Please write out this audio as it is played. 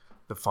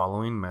The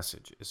following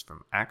message is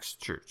from Axe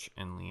Church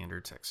in Leander,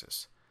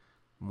 Texas.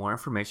 More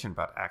information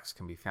about Axe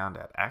can be found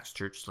at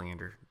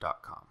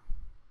axechurchleander.com.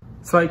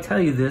 So I tell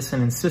you this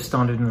and insist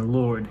on it in the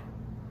Lord,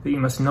 that you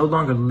must no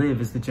longer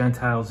live as the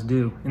Gentiles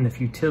do in the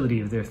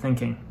futility of their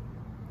thinking.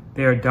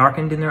 They are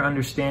darkened in their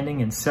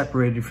understanding and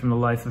separated from the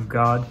life of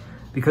God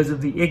because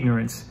of the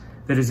ignorance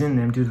that is in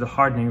them due to the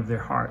hardening of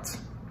their hearts.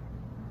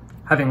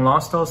 Having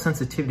lost all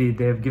sensitivity,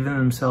 they have given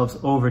themselves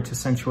over to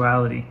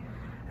sensuality,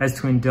 as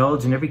to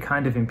indulge in every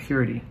kind of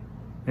impurity,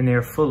 and they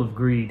are full of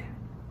greed.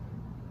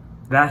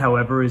 That,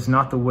 however, is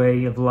not the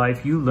way of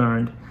life you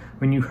learned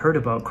when you heard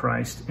about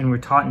Christ and were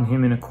taught in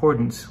him in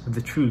accordance with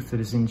the truth that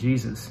is in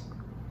Jesus.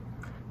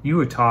 You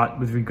were taught,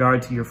 with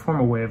regard to your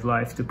former way of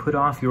life, to put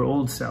off your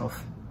old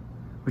self,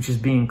 which is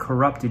being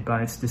corrupted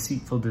by its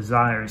deceitful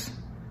desires,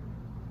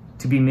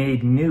 to be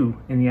made new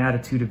in the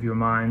attitude of your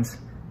minds,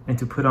 and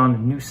to put on a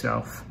new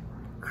self,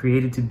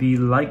 created to be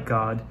like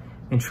God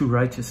in true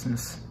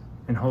righteousness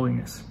and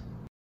holiness.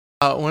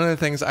 One of the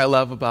things I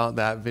love about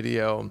that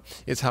video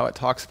is how it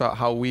talks about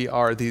how we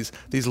are these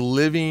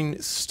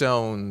living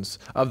stones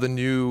of the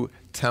new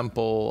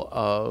temple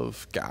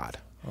of God.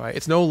 Right?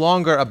 It's no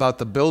longer about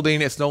the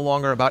building. It's no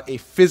longer about a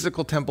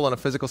physical temple in a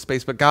physical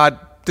space, but God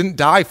didn't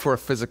die for a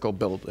physical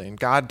building.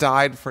 God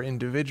died for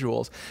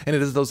individuals. And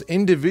it is those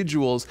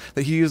individuals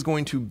that he is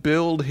going to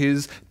build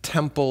his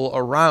temple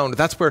around.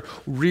 That's where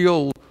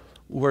real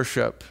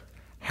worship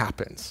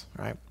happens,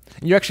 right?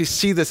 And you actually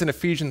see this in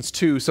Ephesians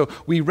 2. So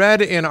we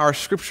read in our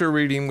scripture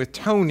reading with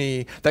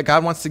Tony that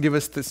God wants to give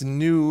us this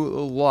new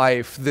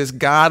life, this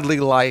godly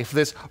life,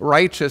 this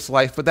righteous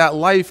life. But that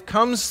life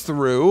comes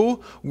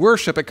through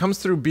worship. It comes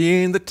through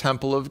being the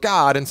temple of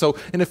God. And so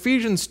in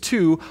Ephesians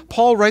 2,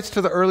 Paul writes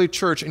to the early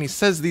church and he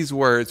says these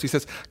words. He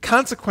says,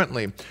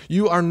 "Consequently,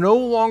 you are no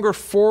longer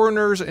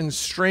foreigners and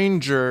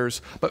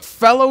strangers, but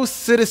fellow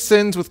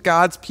citizens with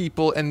God's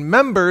people and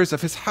members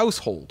of his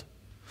household,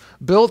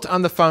 built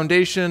on the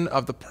foundation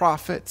of the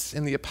prophets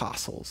and the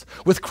apostles,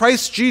 with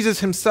Christ Jesus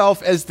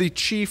himself as the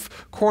chief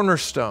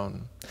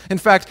cornerstone. In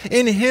fact,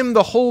 in him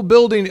the whole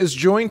building is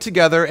joined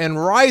together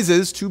and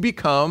rises to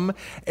become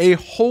a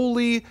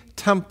holy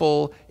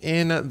temple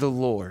in the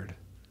Lord.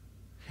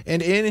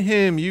 And in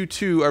him you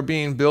too are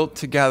being built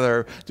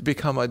together to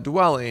become a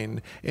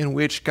dwelling in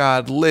which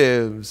God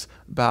lives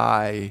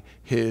by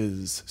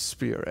his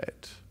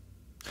Spirit."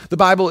 The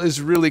Bible is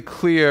really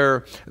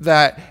clear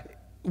that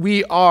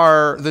we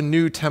are the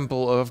new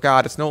temple of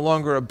God. It's no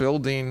longer a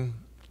building.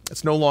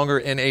 It's no longer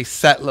in a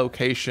set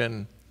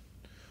location.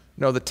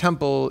 No, the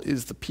temple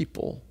is the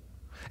people.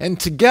 And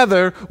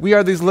together, we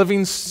are these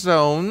living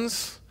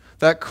stones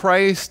that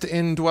Christ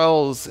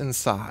indwells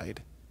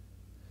inside.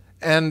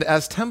 And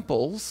as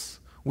temples,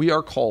 we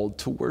are called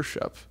to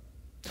worship.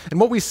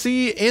 And what we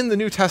see in the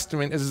New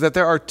Testament is that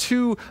there are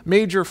two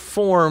major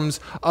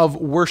forms of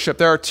worship.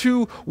 There are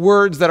two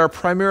words that are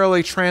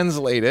primarily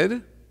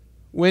translated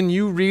when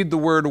you read the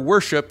word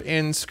worship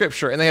in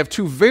Scripture, and they have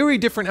two very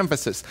different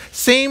emphasis.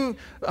 Same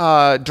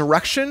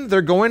direction,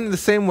 they're going the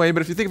same way, but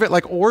if you think of it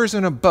like oars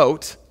in a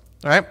boat,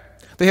 all right,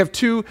 they have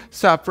two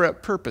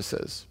separate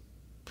purposes.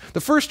 The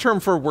first term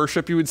for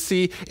worship you would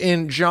see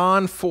in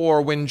John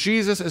 4 when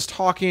Jesus is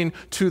talking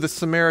to the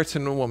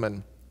Samaritan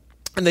woman.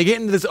 And they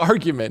get into this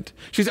argument.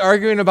 She's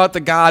arguing about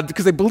the God,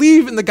 because they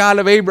believe in the God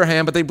of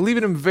Abraham, but they believe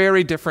in him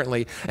very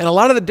differently. And a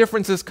lot of the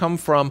differences come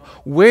from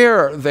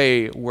where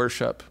they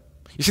worship.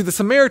 You see, the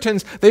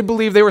Samaritans, they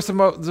believed they were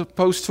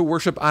supposed to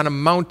worship on a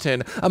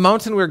mountain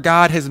where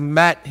God has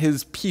met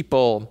his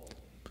people.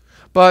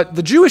 But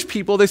the Jewish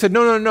people, they said,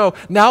 no.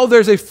 Now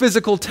there's a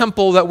physical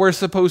temple that we're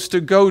supposed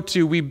to go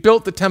to. We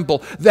built the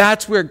temple.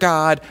 That's where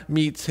God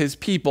meets his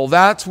people.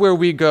 That's where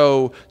we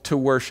go to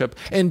worship.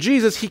 And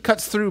Jesus, he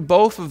cuts through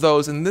both of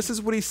those, and this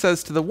is what he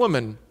says to the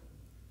woman.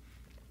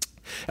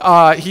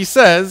 He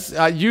says,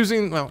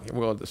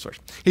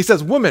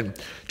 "Woman,"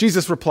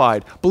 Jesus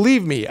replied,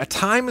 "believe me, a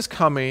time is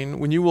coming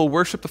when you will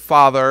worship the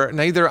Father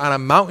neither on a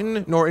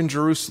mountain nor in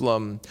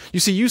Jerusalem. You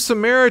see, you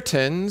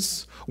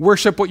Samaritans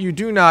worship what you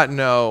do not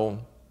know.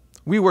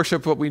 We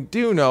worship what we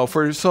do know,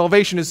 for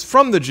salvation is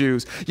from the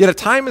Jews. Yet a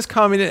time is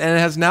coming, and it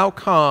has now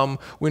come,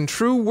 when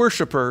true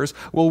worshipers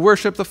will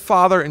worship the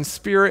Father in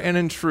spirit and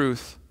in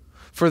truth.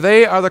 For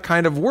they are the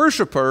kind of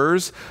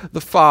worshipers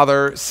the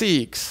Father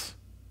seeks.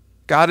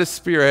 God is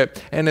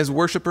spirit, and his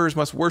worshipers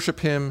must worship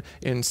him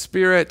in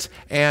spirit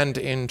and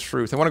in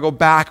truth." I want to go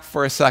back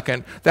for a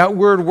second. That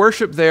word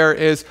worship there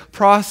is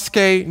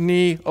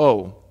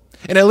proskeneo.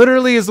 And it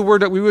literally is the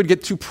word that we would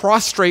get to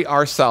prostrate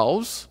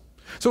ourselves.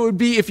 So it would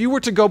be if you were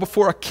to go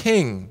before a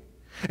king,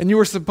 and you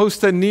were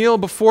supposed to kneel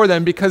before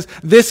them because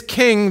this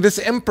king, this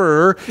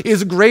emperor,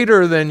 is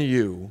greater than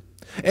you.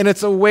 And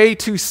it's a way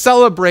to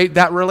celebrate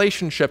that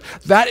relationship.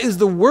 That is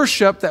the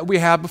worship that we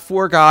have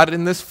before God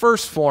in this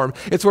first form.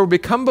 It's where we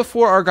come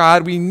before our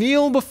God. We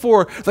kneel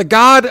before the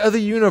God of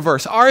the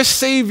universe, our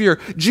Savior,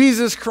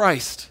 Jesus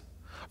Christ,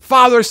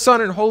 Father,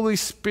 Son, and Holy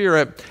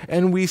Spirit,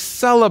 and we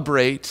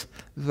celebrate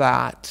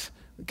that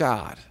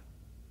God.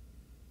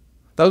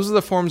 Those are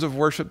the forms of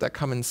worship that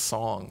come in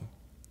song.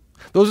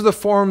 Those are the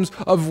forms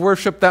of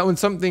worship that when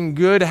something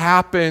good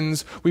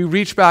happens, we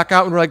reach back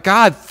out and we're like,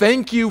 God,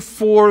 thank you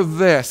for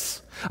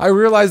this. I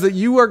realize that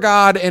you are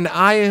God and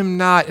I am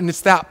not. And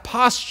it's that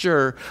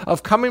posture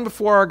of coming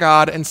before our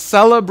God and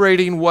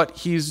celebrating what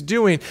he's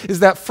doing is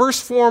that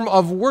first form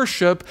of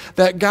worship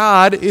that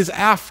God is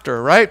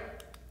after, right?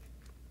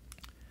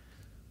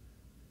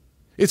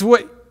 It's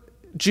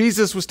what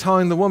Jesus was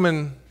telling the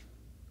woman,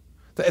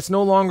 that it's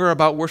no longer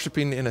about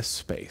worshiping in a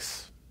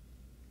space.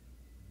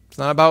 It's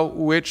not about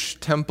which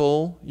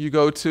temple you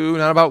go to,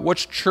 not about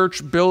which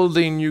church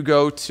building you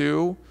go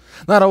to,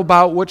 not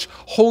about which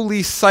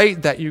holy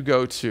site that you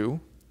go to,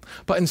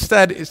 but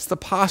instead it's the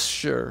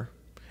posture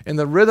and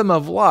the rhythm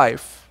of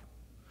life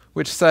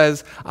which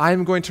says,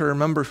 I'm going to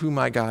remember who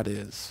my God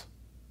is.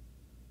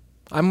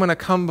 I'm going to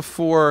come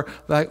before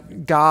the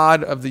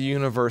God of the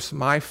universe,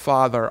 my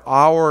Father,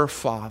 our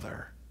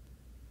Father.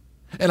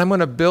 And I'm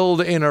going to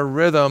build in a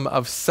rhythm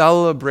of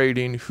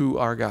celebrating who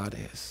our God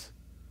is.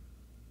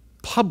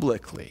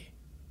 Publicly,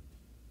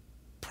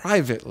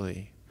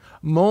 privately,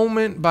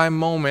 moment by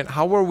moment,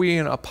 how are we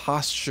in a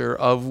posture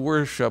of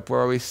worship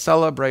where we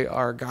celebrate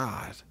our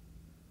God?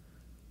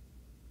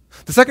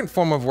 The second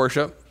form of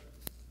worship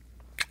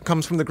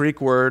comes from the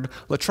Greek word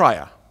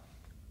latria.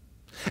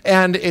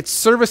 And its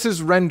service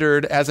is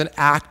rendered as an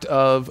act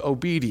of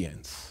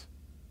obedience.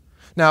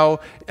 Now,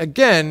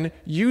 again,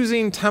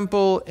 using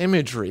temple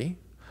imagery,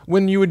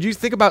 when you would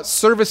think about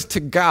service to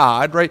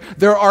God, right,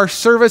 there are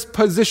service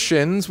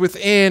positions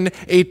within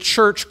a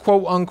church,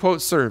 quote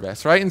unquote,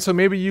 service, right? And so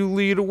maybe you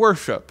lead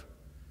worship.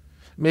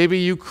 Maybe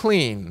you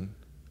clean.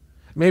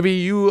 Maybe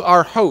you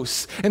are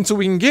hosts. And so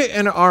we can get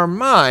in our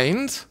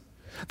mind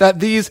that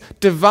these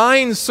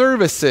divine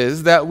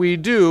services that we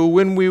do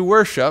when we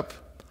worship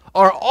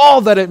are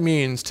all that it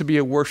means to be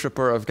a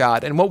worshiper of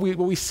God. And what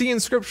we see in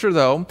Scripture,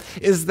 though,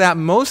 is that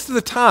most of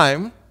the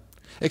time,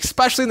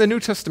 especially in the New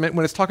Testament,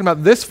 when it's talking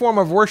about this form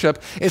of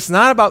worship, it's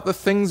not about the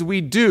things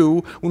we do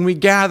when we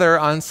gather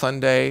on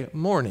Sunday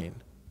morning.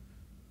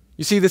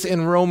 You see this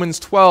in Romans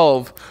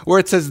 12, where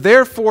it says,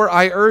 Therefore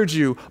I urge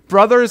you,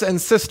 brothers and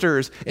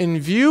sisters, in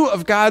view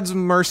of God's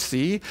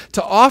mercy,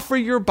 to offer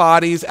your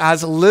bodies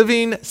as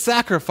living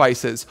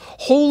sacrifices,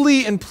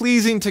 holy and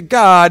pleasing to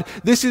God.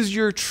 This is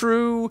your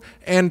true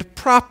and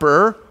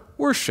proper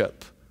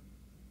worship.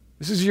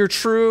 This is your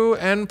true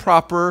and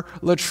proper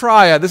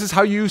latria. This is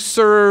how you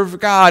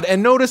serve God.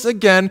 And notice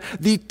again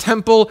the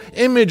temple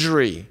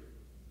imagery.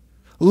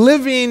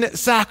 Living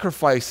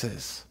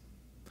sacrifices.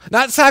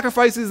 Not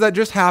sacrifices that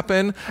just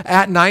happen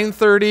at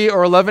 9:30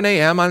 or 11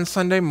 a.m. on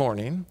Sunday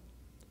morning.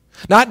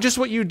 Not just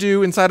what you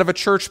do inside of a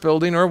church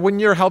building or when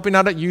you're helping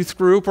out at youth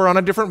group or on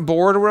a different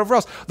board or whatever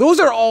else. Those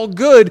are all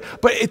good,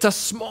 but it's a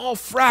small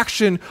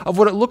fraction of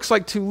what it looks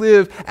like to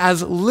live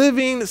as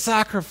living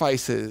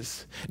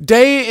sacrifices.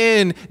 Day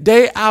in,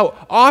 day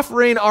out,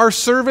 offering our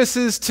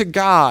services to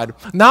God.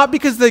 Not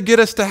because they get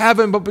us to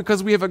heaven, but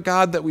because we have a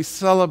God that we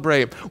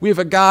celebrate. We have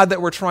a God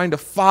that we're trying to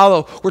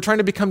follow. We're trying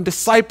to become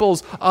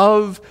disciples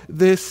of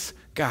this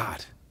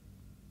God.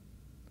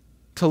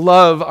 To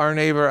love our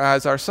neighbor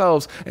as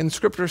ourselves. And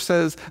Scripture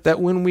says that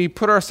when we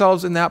put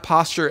ourselves in that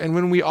posture and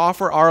when we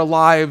offer our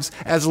lives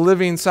as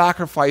living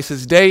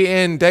sacrifices,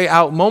 day in, day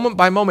out, moment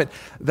by moment,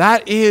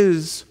 that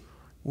is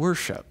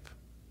worship.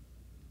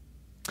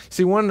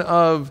 See, one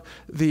of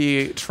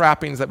the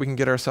trappings that we can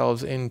get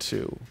ourselves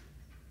into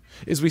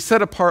is we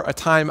set apart a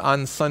time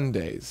on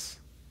Sundays.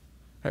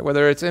 Right,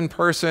 whether it's in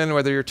person,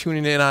 whether you're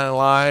tuning in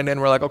online,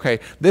 and we're like, okay,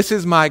 this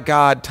is my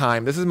God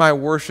time. This is my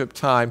worship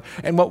time.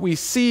 And what we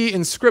see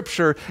in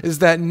Scripture is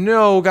that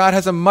no, God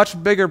has a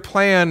much bigger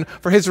plan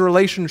for his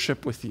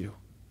relationship with you.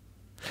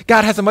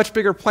 God has a much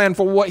bigger plan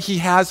for what he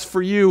has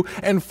for you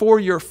and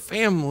for your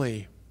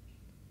family.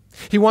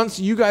 He wants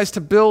you guys to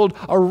build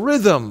a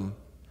rhythm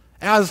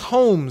as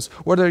homes,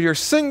 whether you're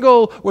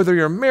single, whether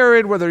you're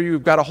married, whether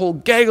you've got a whole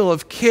gaggle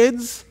of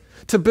kids,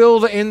 to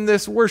build in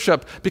this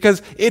worship,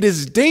 because it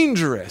is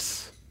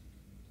dangerous.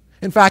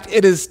 In fact,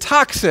 it is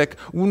toxic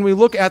when we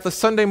look at the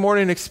Sunday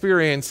morning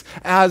experience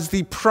as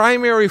the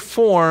primary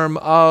form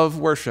of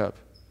worship.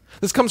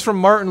 This comes from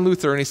Martin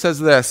Luther, and he says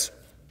this: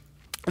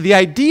 the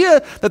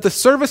idea that the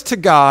service to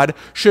God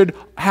should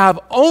have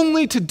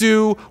only to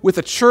do with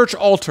a church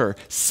altar,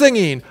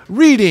 singing,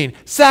 reading,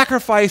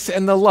 sacrifice,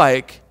 and the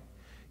like,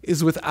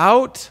 is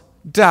without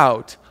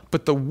doubt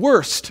but the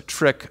worst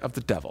trick of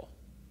the devil.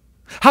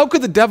 How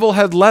could the devil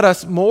have led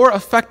us more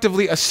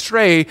effectively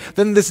astray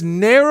than this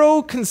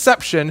narrow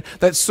conception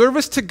that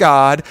service to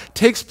God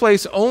takes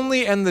place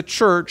only in the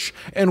church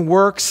and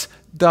works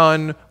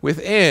done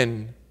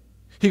within?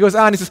 He goes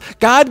on, he says,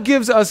 God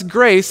gives us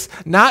grace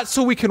not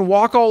so we can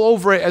walk all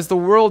over it as the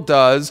world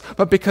does,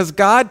 but because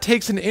God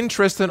takes an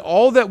interest in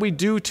all that we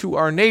do to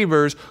our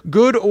neighbors,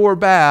 good or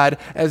bad,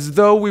 as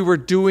though we were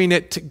doing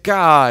it to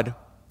God.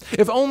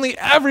 If only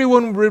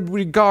everyone would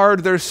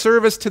regard their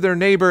service to their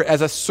neighbor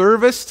as a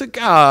service to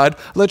God,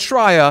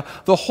 latria,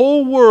 the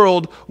whole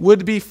world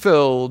would be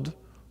filled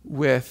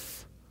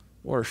with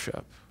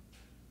worship.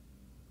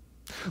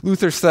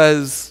 Luther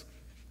says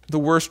the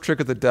worst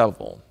trick of the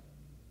devil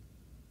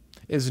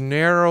is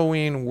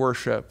narrowing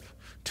worship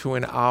to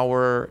an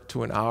hour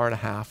and a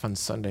half on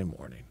Sunday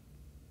morning.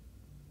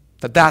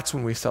 That's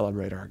when we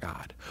celebrate our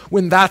God.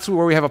 When that's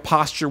where we have a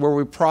posture where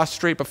we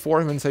prostrate before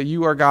him and say,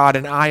 you are God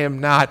and I am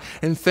not.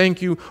 And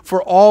thank you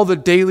for all the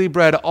daily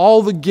bread,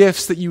 all the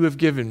gifts that you have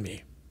given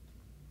me.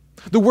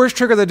 The worst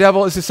trick of the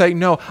devil is to say,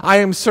 no, I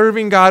am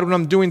serving God when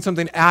I'm doing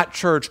something at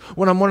church,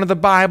 when I'm one of the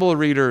Bible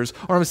readers,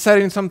 or I'm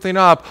setting something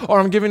up, or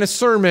I'm giving a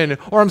sermon,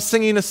 or I'm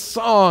singing a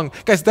song.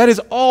 Guys, that is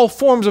all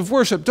forms of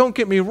worship. Don't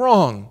get me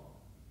wrong.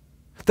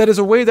 That is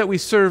a way that we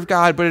serve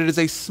God, but it is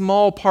a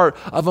small part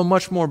of a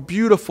much more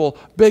beautiful,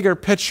 bigger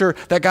picture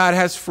that God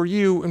has for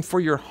you and for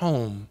your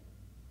home.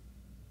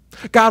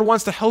 God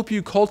wants to help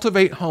you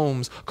cultivate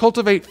homes,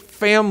 cultivate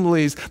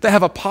families that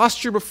have a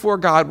posture before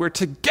God where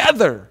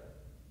together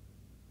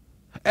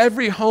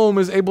every home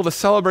is able to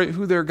celebrate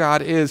who their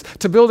God is,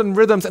 to build in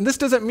rhythms. And this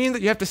doesn't mean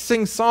that you have to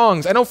sing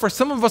songs. I know for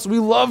some of us, we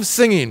love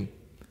singing.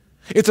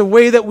 It's a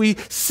way that we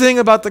sing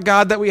about the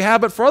God that we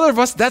have, but for other of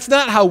us, that's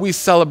not how we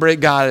celebrate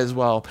God as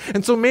well.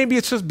 And so maybe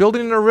it's just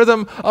building in a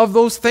rhythm of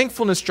those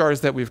thankfulness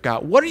jars that we've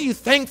got. What are you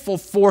thankful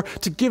for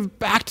to give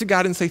back to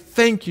God and say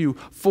thank you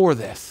for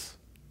this?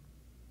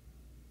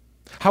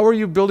 How are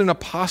you building a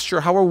posture?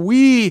 How are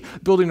we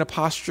building a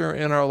posture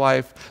in our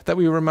life that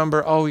we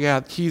remember, oh yeah,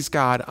 he's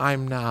God,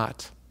 I'm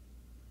not.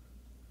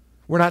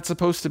 We're not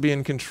supposed to be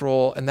in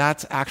control, and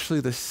that's actually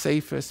the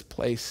safest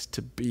place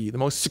to be, the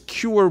most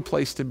secure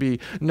place to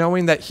be,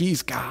 knowing that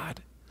he's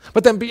God.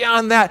 But then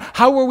beyond that,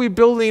 how are we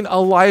building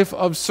a life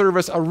of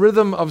service, a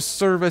rhythm of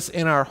service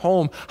in our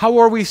home? How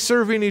are we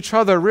serving each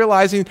other,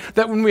 realizing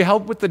that when we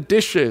help with the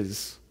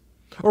dishes,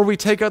 or we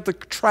take out the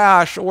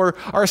trash, or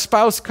our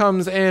spouse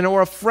comes in,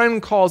 or a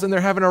friend calls and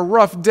they're having a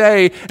rough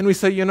day, and we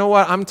say, you know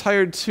what, I'm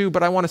tired too,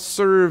 but I want to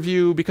serve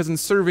you, because in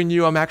serving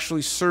you, I'm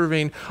actually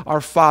serving our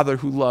Father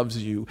who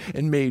loves you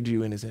and made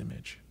you in his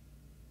image.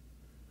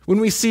 When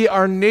we see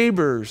our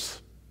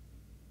neighbors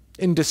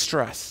in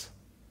distress,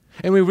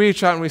 and we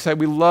reach out and we say,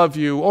 we love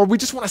you, or we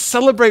just want to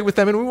celebrate with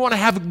them, and we want to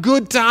have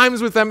good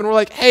times with them, and we're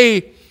like,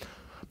 hey,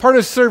 part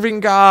of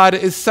serving God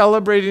is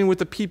celebrating with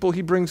the people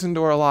he brings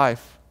into our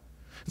life.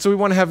 So we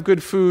want to have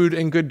good food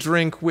and good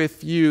drink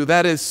with you.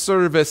 That is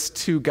service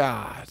to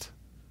God.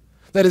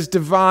 That is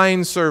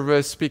divine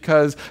service,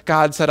 because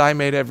God said, I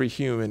made every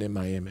human in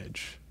my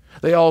image.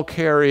 They all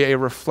carry a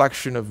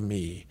reflection of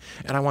me,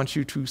 and I want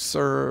you to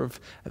serve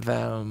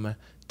them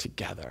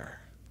together.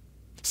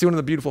 See, one of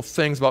the beautiful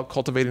things about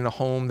cultivating a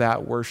home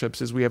that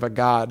worships is we have a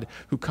God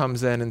who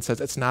comes in and says,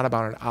 it's not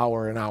about an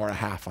hour and a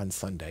half on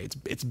Sunday.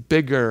 It's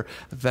bigger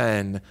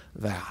than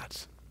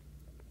that.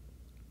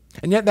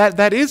 And yet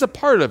that is a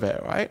part of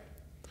it, right?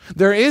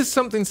 There is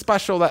something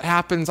special that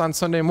happens on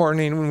Sunday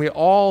morning when we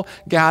all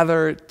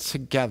gather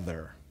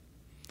together.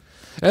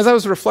 And as I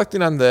was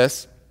reflecting on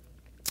this,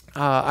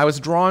 I was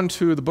drawn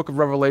to the book of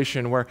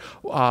Revelation, where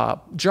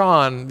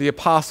John, the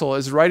apostle,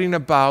 is writing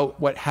about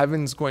what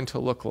heaven's going to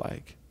look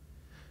like.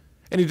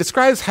 And he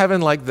describes heaven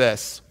like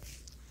this.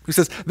 He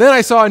says, then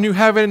I saw a new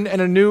heaven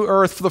and a new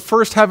earth, for the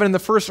first heaven and the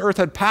first earth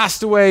had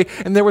passed away,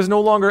 and there was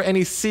no longer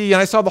any sea. And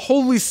I saw the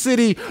holy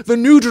city, the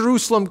new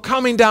Jerusalem,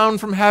 coming down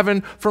from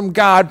heaven from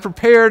God,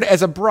 prepared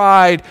as a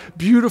bride,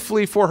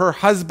 beautifully for her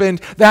husband.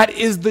 That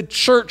is the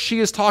church he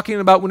is talking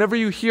about. Whenever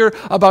you hear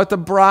about the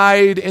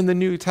bride in the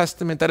New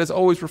Testament, that is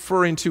always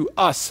referring to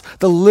us,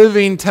 the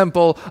living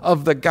temple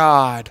of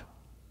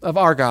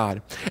our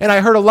God. And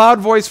I heard a loud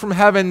voice from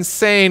heaven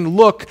saying,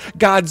 look,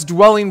 God's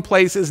dwelling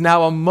place is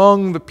now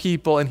among the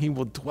people, and he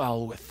will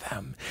dwell with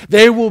them.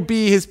 They will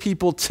be his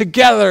people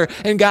together,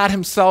 and God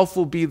himself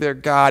will be their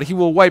God. He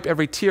will wipe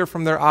every tear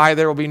from their eye.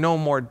 There will be no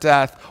more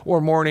death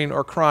or mourning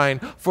or crying,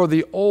 for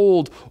the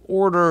old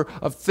order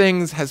of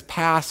things has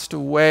passed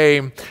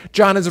away.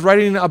 John is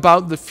writing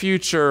about the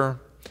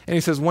future. And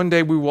he says, one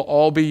day we will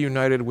all be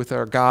united with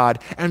our God.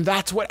 And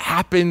that's what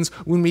happens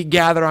when we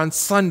gather on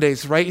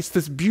Sundays, right? It's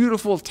this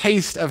beautiful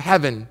taste of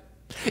heaven.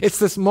 It's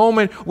this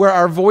moment where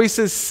our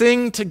voices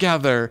sing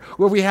together,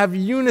 where we have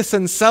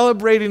unison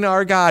celebrating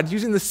our God,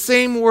 using the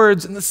same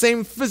words in the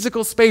same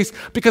physical space,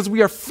 because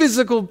we are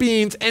physical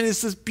beings, and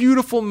it's this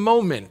beautiful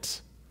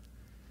moment.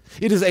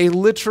 It is a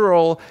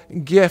literal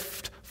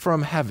gift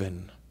from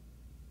heaven,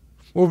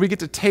 where we get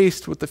to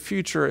taste what the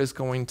future is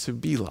going to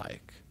be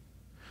like.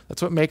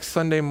 That's what makes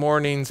Sunday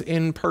mornings,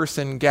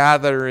 in-person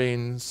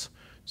gatherings,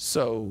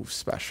 so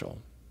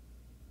special.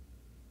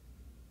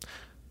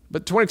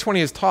 But 2020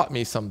 has taught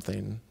me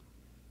something.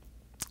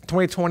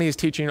 2020 is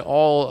teaching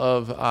all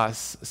of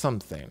us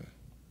something,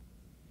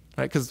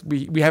 right? Because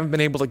we haven't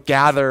been able to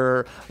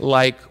gather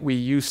like we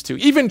used to.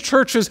 Even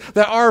churches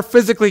that are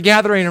physically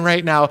gathering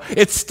right now,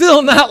 it's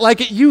still not like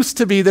it used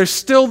to be. There's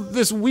still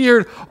this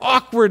weird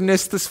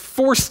awkwardness, this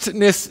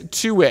forcedness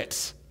to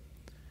it.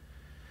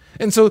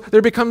 And so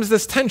there becomes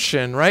this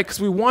tension, right? Because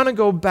we want to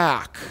go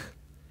back.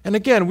 And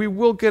again, we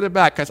will get it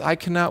back, guys. I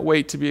cannot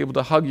wait to be able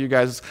to hug you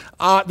guys.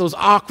 Those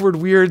awkward,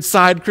 weird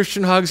side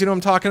Christian hugs, you know what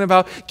I'm talking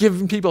about?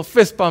 Giving people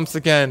fist bumps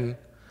again.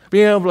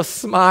 Being able to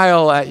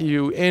smile at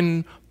you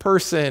in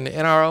person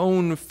in our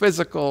own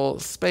physical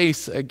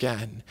space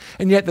again.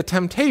 And yet the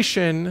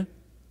temptation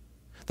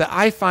that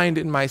I find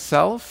in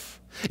myself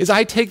is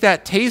I take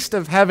that taste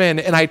of heaven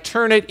and I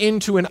turn it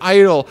into an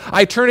idol.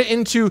 I turn it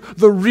into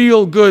the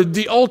real good,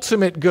 the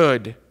ultimate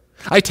good.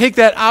 I take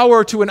that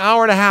hour to an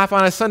hour and a half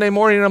on a Sunday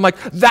morning and I'm like,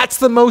 that's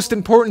the most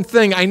important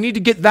thing. I need to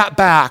get that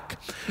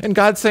back. And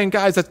God's saying,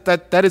 guys,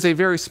 that is a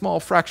very small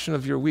fraction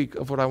of your week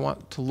of what I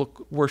want to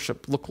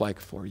worship look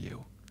like for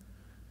you.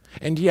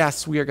 And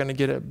yes, we are going to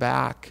get it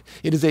back.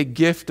 It is a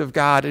gift of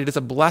God. It is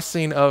a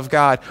blessing of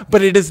God,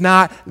 but it is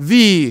not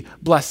the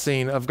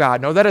blessing of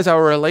God. No, that is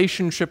our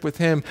relationship with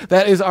him.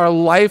 That is our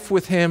life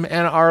with him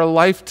and our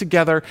life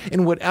together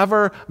in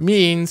whatever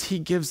means he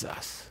gives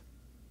us.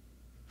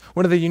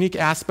 One of the unique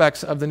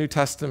aspects of the New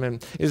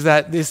Testament is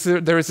that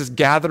there is this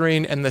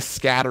gathering and the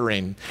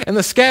scattering. And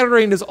the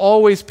scattering is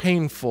always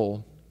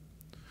painful.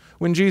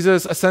 When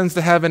Jesus ascends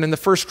to heaven and the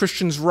first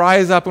Christians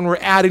rise up and we're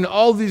adding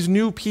all these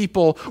new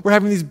people, we're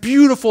having these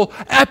beautiful,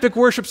 epic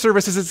worship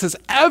services. It says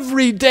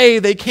every day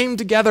they came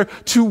together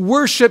to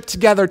worship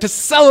together, to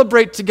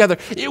celebrate together.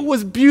 It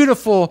was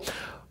beautiful.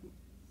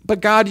 But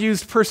God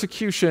used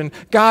persecution.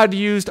 God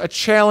used a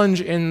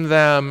challenge in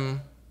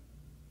them.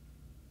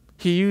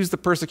 He used the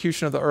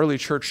persecution of the early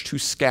church to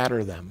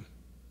scatter them.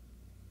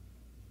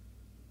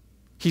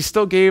 He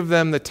still gave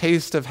them the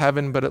taste of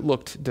heaven, but it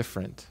looked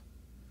different.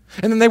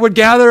 And then they would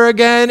gather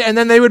again, and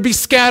then they would be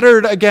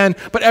scattered again.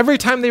 But every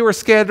time they were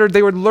scattered,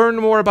 they would learn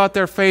more about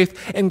their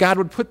faith, and God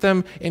would put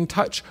them in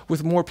touch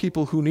with more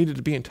people who needed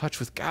to be in touch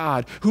with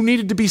God, who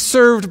needed to be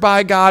served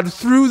by God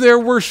through their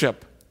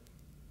worship.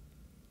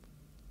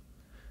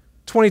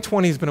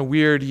 2020 has been a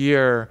weird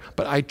year,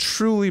 but I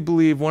truly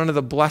believe one of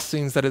the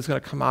blessings that is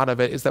going to come out of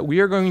it is that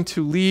we are going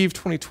to leave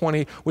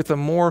 2020 with a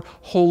more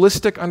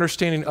holistic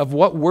understanding of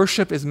what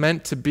worship is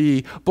meant to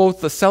be,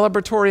 both the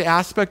celebratory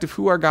aspect of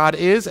who our God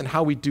is and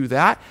how we do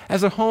that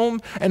as a home,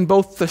 and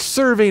both the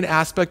serving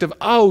aspect of,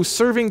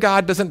 serving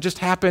God doesn't just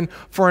happen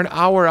for an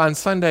hour on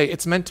Sunday.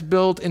 It's meant to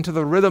build into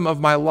the rhythm of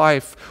my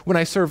life. When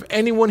I serve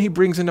anyone he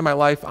brings into my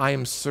life, I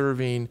am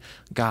serving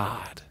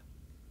God.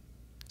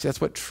 See, that's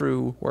what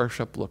true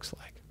worship looks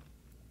like.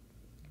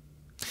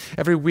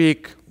 Every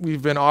week,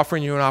 we've been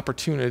offering you an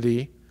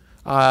opportunity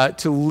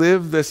to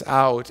live this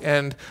out.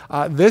 And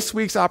this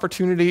week's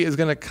opportunity is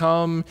going to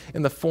come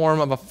in the form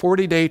of a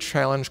 40-day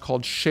challenge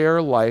called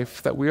Share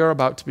Life that we are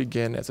about to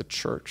begin as a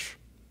church.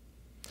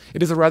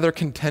 It is a rather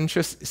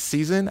contentious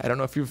season. I don't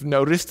know if you've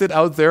noticed it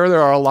out there.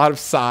 There are a lot of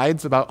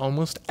sides about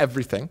almost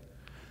everything.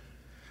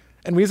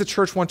 And we as a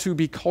church want to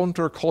be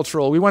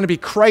countercultural. We want to be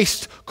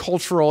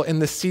Christ-cultural in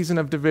this season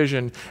of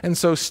division. And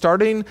so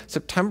starting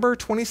September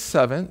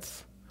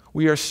 27th,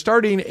 we are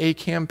starting a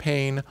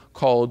campaign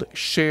called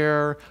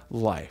Share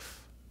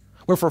Life,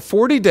 where for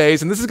 40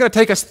 days, and this is going to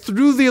take us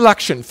through the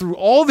election, through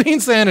all the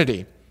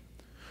insanity,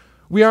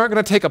 we aren't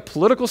going to take a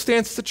political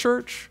stance as a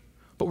church,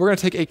 but we're going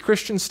to take a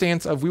Christian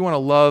stance of we want to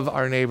love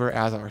our neighbor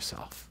as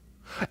ourselves.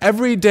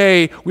 Every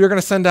day, we are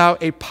going to send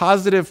out a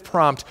positive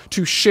prompt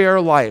to share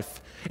life.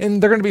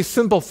 And they're going to be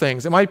simple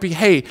things. It might be,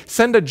 hey,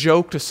 send a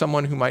joke to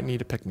someone who might need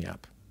to pick me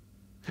up.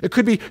 It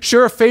could be,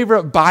 share a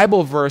favorite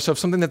Bible verse of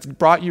something that's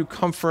brought you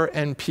comfort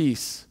and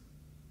peace.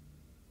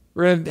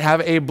 We're going to have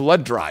a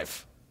blood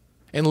drive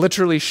and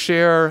literally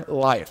share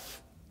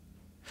life.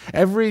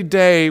 Every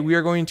day we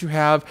are going to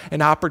have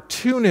an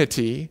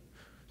opportunity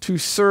to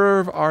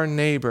serve our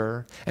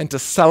neighbor and to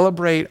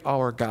celebrate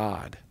our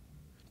God,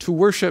 to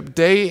worship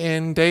day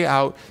in, day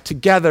out,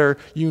 together,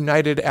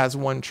 united as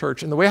one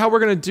church. And the way how we're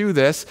going to do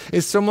this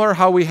is similar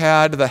how we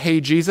had the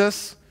Hey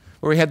Jesus,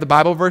 where we had the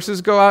Bible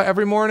verses go out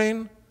every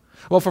morning.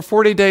 Well, for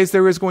 40 days,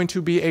 there is going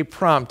to be a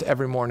prompt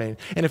every morning.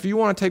 And if you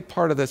want to take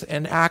part of this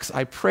in Acts,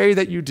 I pray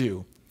that you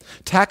do.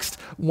 Text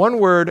one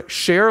word,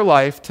 Share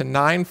Life, to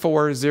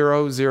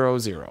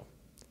 94000.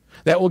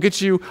 That will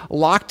get you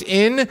locked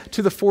in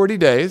to the 40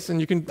 days,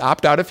 and you can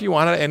opt out if you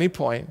want at any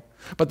point.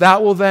 But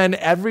that will then,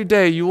 every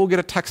day, you will get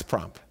a text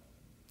prompt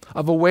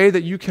of a way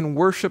that you can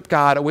worship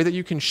God, a way that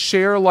you can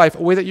share life,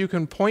 a way that you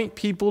can point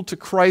people to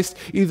Christ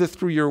either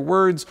through your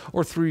words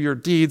or through your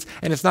deeds.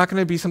 And it's not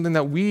going to be something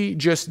that we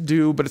just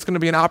do, but it's going to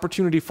be an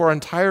opportunity for our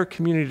entire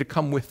community to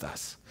come with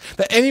us.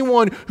 That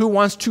anyone who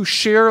wants to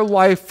share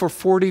life for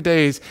 40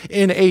 days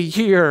in a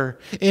year,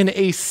 in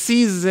a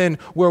season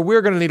where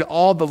we're going to need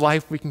all the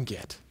life we can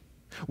get.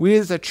 We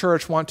as a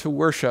church want to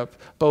worship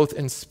both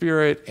in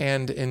spirit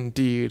and in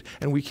deed,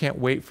 and we can't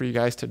wait for you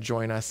guys to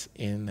join us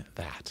in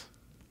that.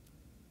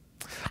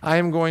 I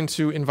am going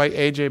to invite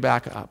AJ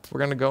back up. We're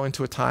going to go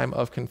into a time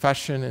of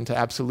confession, into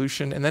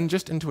absolution, and then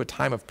just into a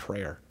time of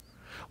prayer,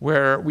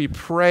 where we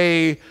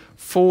pray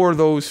for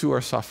those who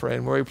are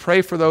suffering, where we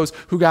pray for those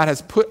who God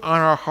has put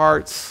on our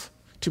hearts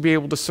to be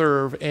able to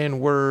serve in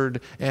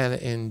word and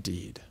in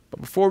deed. But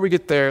before we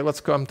get there,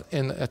 let's come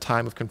in a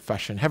time of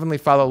confession. Heavenly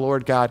Father,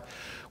 Lord God,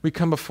 we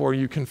come before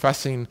you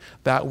confessing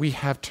that we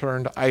have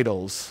turned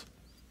idols.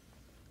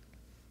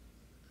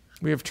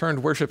 We have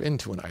turned worship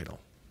into an idol.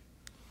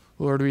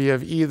 Lord, we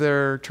have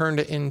either turned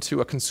it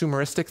into a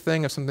consumeristic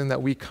thing of something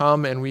that we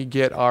come and we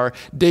get our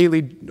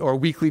daily or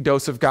weekly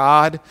dose of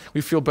God.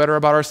 We feel better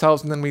about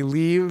ourselves and then we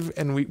leave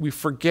and we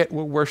forget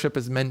what worship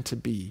is meant to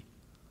be.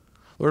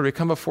 Lord, we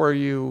come before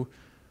you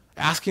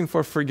asking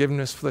for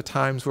forgiveness for the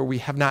times where we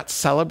have not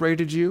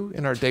celebrated you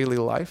in our daily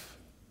life,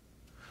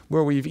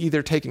 where we've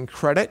either taken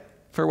credit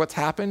for what's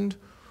happened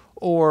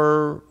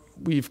or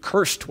we've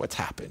cursed what's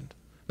happened,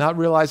 not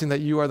realizing that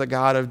you are the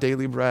God of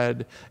daily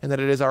bread and that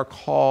it is our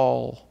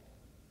call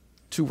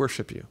to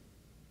worship you.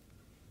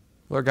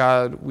 Lord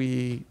God,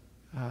 we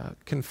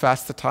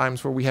confess the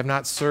times where we have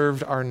not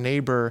served our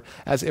neighbor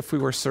as if we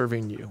were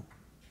serving you.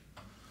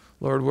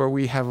 Lord, where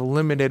we have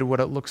limited what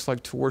it looks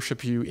like to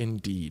worship you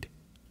indeed.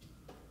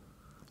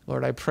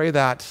 Lord, I pray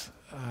that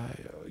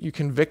you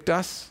convict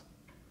us,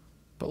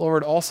 but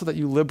Lord, also that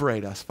you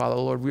liberate us. Father,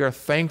 Lord, we are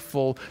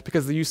thankful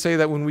because you say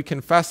that when we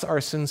confess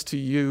our sins to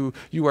you,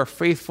 you are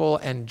faithful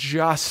and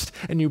just,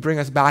 and you bring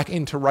us back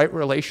into right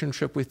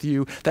relationship with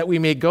you, that we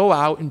may go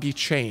out and be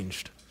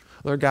changed.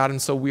 Lord God,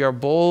 and so we are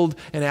bold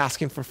in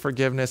asking for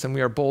forgiveness, and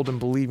we are bold in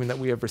believing that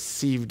we have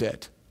received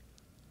it.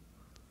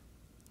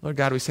 Lord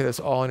God, we say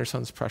this all in your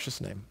Son's precious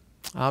name.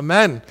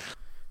 Amen.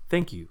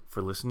 Thank you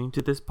for listening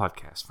to this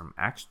podcast from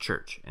Acts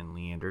Church in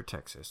Leander,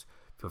 Texas.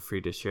 Feel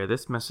free to share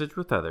this message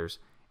with others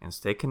and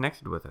stay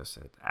connected with us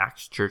at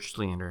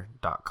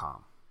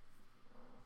actschurchleander.com.